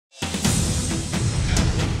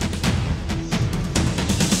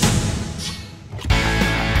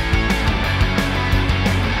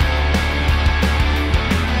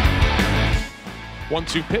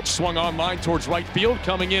1-2 pitch swung on line towards right field,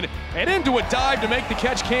 coming in and into a dive to make the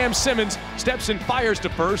catch. Cam Simmons steps and fires to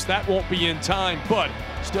first. That won't be in time, but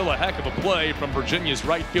still a heck of a play from Virginia's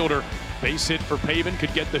right fielder. Base hit for Pavin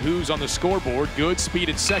could get the Hoos on the scoreboard. Good speed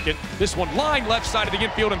at second. This one lined left side of the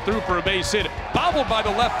infield and through for a base hit. Bobbled by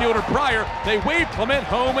the left fielder Pryor. They wave Clement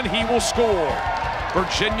home and he will score.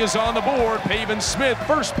 Virginia's on the board. Pavin Smith,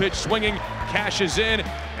 first pitch swinging, cashes in,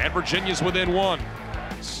 and Virginia's within one.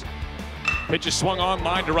 Pitch is swung on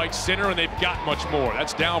line to right center, and they've got much more.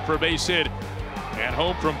 That's down for a base hit. And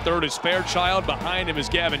home from third is Fairchild. Behind him is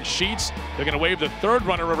Gavin Sheets. They're going to wave the third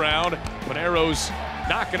runner around. Pinero's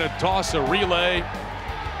not going to toss a relay.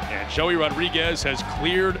 And Joey Rodriguez has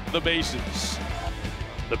cleared the bases.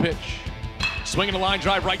 The pitch. Swinging a line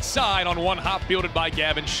drive right side on one hop, fielded by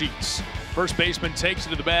Gavin Sheets. First baseman takes it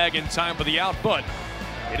to the bag in time for the out, but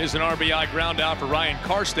it is an RBI ground out for Ryan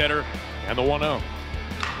Karstetter, and the 1-0.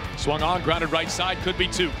 Swung on, grounded right side, could be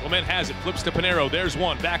two. Clement has it, flips to Pinero. There's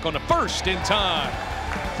one, back on the first in time.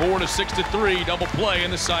 4-6-3, double play,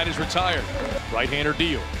 and the side is retired. Right-hander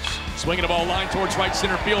deals. Swinging the ball line towards right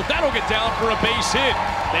center field. That'll get down for a base hit.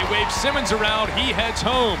 They wave Simmons around, he heads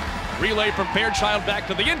home. Relay from Fairchild back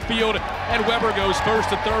to the infield, and Weber goes first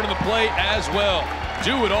to third in the play as well.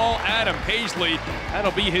 Do it all, Adam Hazley.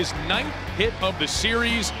 That'll be his 9th hit of the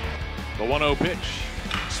series. The 1-0 pitch.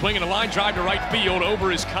 Swinging a line drive to right field,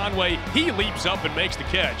 over is Conway. He leaps up and makes the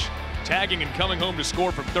catch. Tagging and coming home to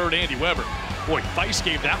score from third, Andy Weber. Boy, Theis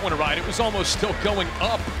gave that one a ride. It was almost still going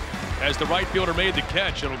up as the right fielder made the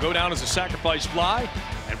catch. It'll go down as a sacrifice fly,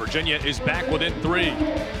 and Virginia is back within 3.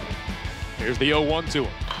 Here's the 0-1 to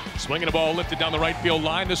him. Swinging a ball lifted down the right field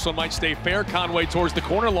line. This one might stay fair. Conway towards the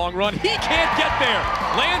corner, long run. He can't get there.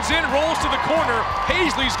 Lands in, rolls to the corner.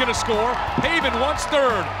 Hazley's going to score. Pavin wants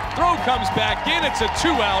third. Throw comes back in. It's a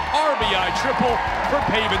 2-out RBI triple for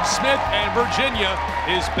Pavin Smith, and Virginia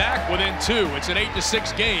is back within 2. It's an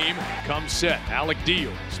 8-6 game. Comes set. Alec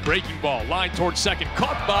deals. Breaking ball. Line towards second.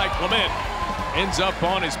 Caught by Clement. Ends up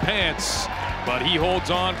on his pants, but he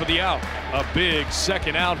holds on for the out. A big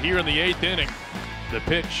second out here in the 8th inning. The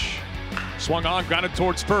pitch swung on, grounded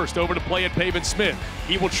towards first, over to play at Pavin Smith.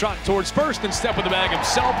 He will trot towards first and step with the bag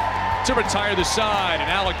himself to retire the side, and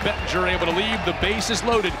Alec Bettinger able to leave. The base is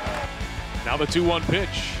loaded. Now the 2-1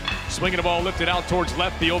 pitch. Swinging the ball lifted out towards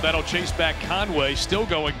left field. That'll chase back Conway, still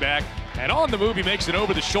going back. And on the move, he makes an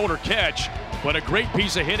over-the-shoulder catch. But a great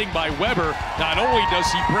piece of hitting by Weber. Not only does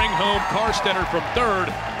he bring home Karstetter from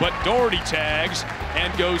third, but Doherty tags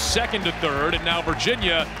and goes second to third. And now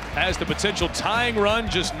Virginia has the potential tying run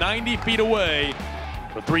just 90 feet away.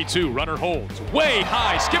 The 3-2, runner holds. Way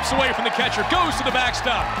high, skips away from the catcher, goes to the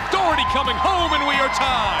backstop. Doherty coming home, and we are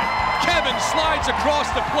tied. Kevin slides across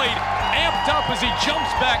the plate, amped up as he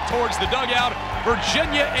jumps back towards the dugout.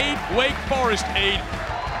 Virginia 8, Wake Forest 8.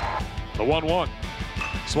 The 1-1.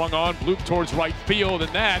 Swung on, bloop towards right field,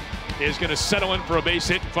 and that is going to settle in for a base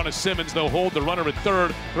hit in front of Simmons. They'll hold the runner at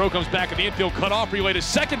third. Throw comes back in the infield, cut off, relay to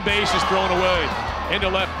second base is thrown away. Into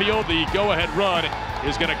left field, the go-ahead run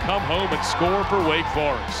is going to come home and score for Wake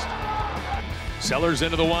Forest. Sellers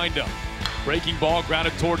into the windup. Breaking ball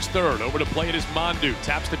grounded towards third. Over to play it is Mondu.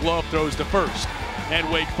 Taps the glove, throws to first. And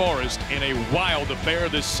Wake Forest, in a wild affair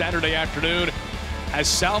this Saturday afternoon, has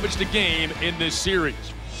salvaged a game in this series.